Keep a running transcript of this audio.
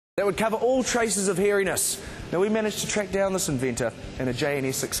would cover all traces of hairiness. Now, we managed to track down this inventor in a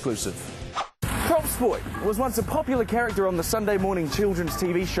JNS exclusive. Props Boy was once a popular character on the Sunday morning children's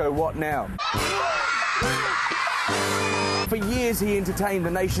TV show What Now? For years he entertained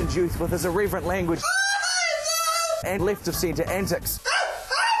the nation's youth with his irreverent language and left-of-centre antics.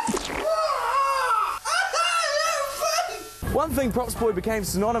 One thing Props Boy became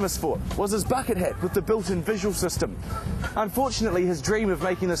synonymous for was his bucket hat with the built-in visual system. Unfortunately, his dream of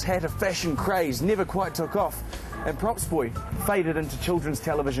making this hat a fashion craze never quite took off, and Props Boy faded into children's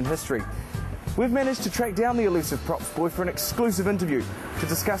television history. We've managed to track down the elusive Props Boy for an exclusive interview to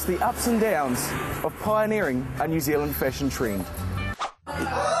discuss the ups and downs of pioneering a New Zealand fashion trend.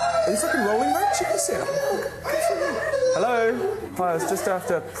 He's fucking rolling, mate. Check this out. Hello. Hi, I was just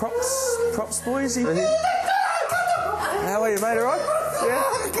after Props Boy. Is he here? How are you, mate? All right?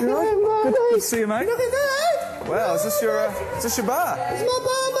 Yeah? You all right? Good to see you, mate. Wow, is this your bar? It's my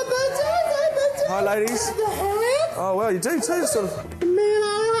bar, my birthday. Hi, ladies. Oh, well, you do too, sort of.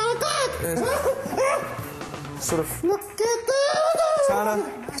 Yeah. Sort of. Look at that.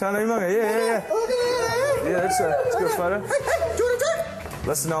 Tana Umaga, yeah. Yeah, that's a good photo. Hey, do you want to drink?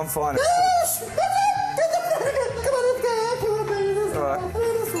 Listen, no, I'm fine. Come on, let's go. All right.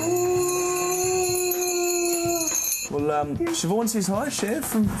 Well, Siobhan says hi, Shav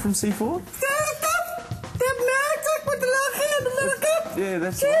from C4. Yeah,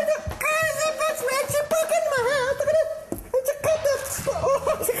 that's right.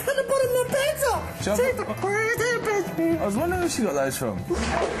 I was wondering where she got those from.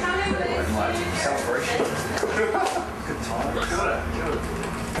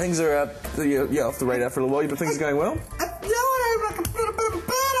 Things are off the radar for a little while, but things are going well?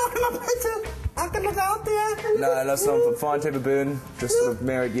 I can look out there. No, that's not fine to have a burn. Just sort of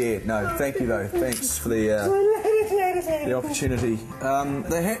married, yeah. No, thank you though. Thanks for the opportunity.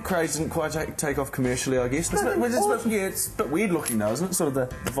 The hat craze didn't quite take off commercially, I guess. It's a bit weird looking though, isn't it? Sort of the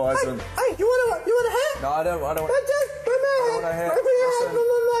visor. Hey, you want a hat? No, I don't want. I want a hat.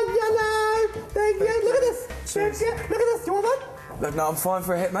 Thank you. Look at this. Look at this. You want one? No, I'm fine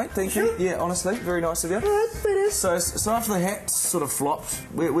for a hat, mate. Thank you. Yeah, honestly, very nice of you. So after the hat sort of flopped,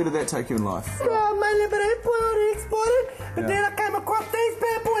 where did that take you in life? Well, mainly been exported, but then I came across these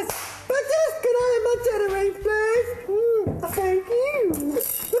bad boys. But this, can I have my cheddarings, please? Thank you.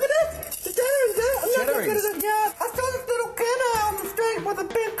 Look at this. The cheddarings, Cheddarings? Yeah, I saw this little kid on the street with a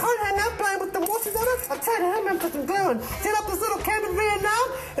big coat hanging out playing with the washes on it. I tried to help him put some glue in. Set up this little camp in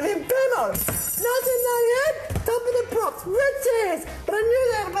Vietnam, and then BIMO. 1998, top of the props, riches. But I knew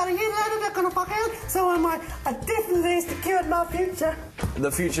that about a year later they're gonna fuck out, so I definitely secured my future.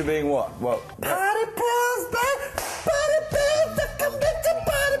 The future being what? What? Party pills, babe. Party pills, come get your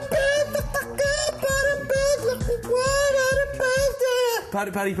party pills. Party pills, look what party pills do.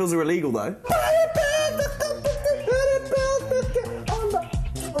 Party pills are illegal though. Party pills, party pills.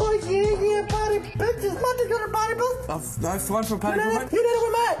 Oh yeah, party bitches. What is your party pills? No, fine for a party pill, mate. You need to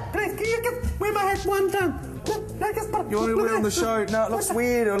wear my hat. Please, can you get wear my hat one time? You want to wear it on the show? No, it looks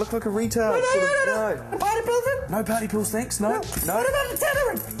weird. I look like a retard. No. Party pills in? No party pills, thanks. No. What about the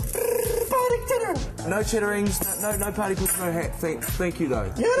cheddar? Party cheddar. No cheddarings. No party pills. No hat. Thank you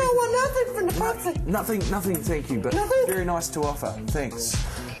though. You don't want nothing from the popsy. Nothing. Thank you. But nothing? Very nice to offer. Thanks.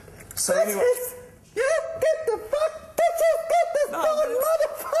 So anyway. Yeah, get the fuck, bitches, get this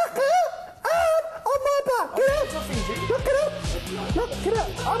motherfucker out of my bar. Get out. Look it up. Look it up.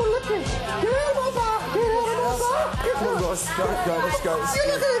 I'm looking. Get out of my bar. Get out of my bar. Come on, guys. Go. Let's go. You're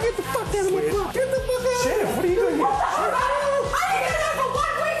not gonna get the fuck out of my bar. Get the fuck out. Chef, what are you doing here? I ain't gonna have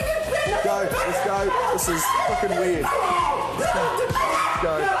one week, you bitch. Let's go. This is fucking weird.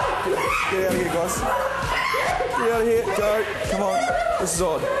 Go. Get out of here, guys. Get out of here. Go. Come on. This is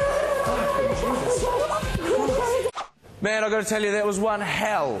odd. Man, I've got to tell you, that was one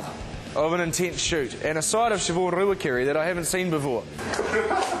hell of an intense shoot, and a side of Siobhan Ruakiri that I haven't seen before. Good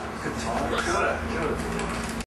time. Good.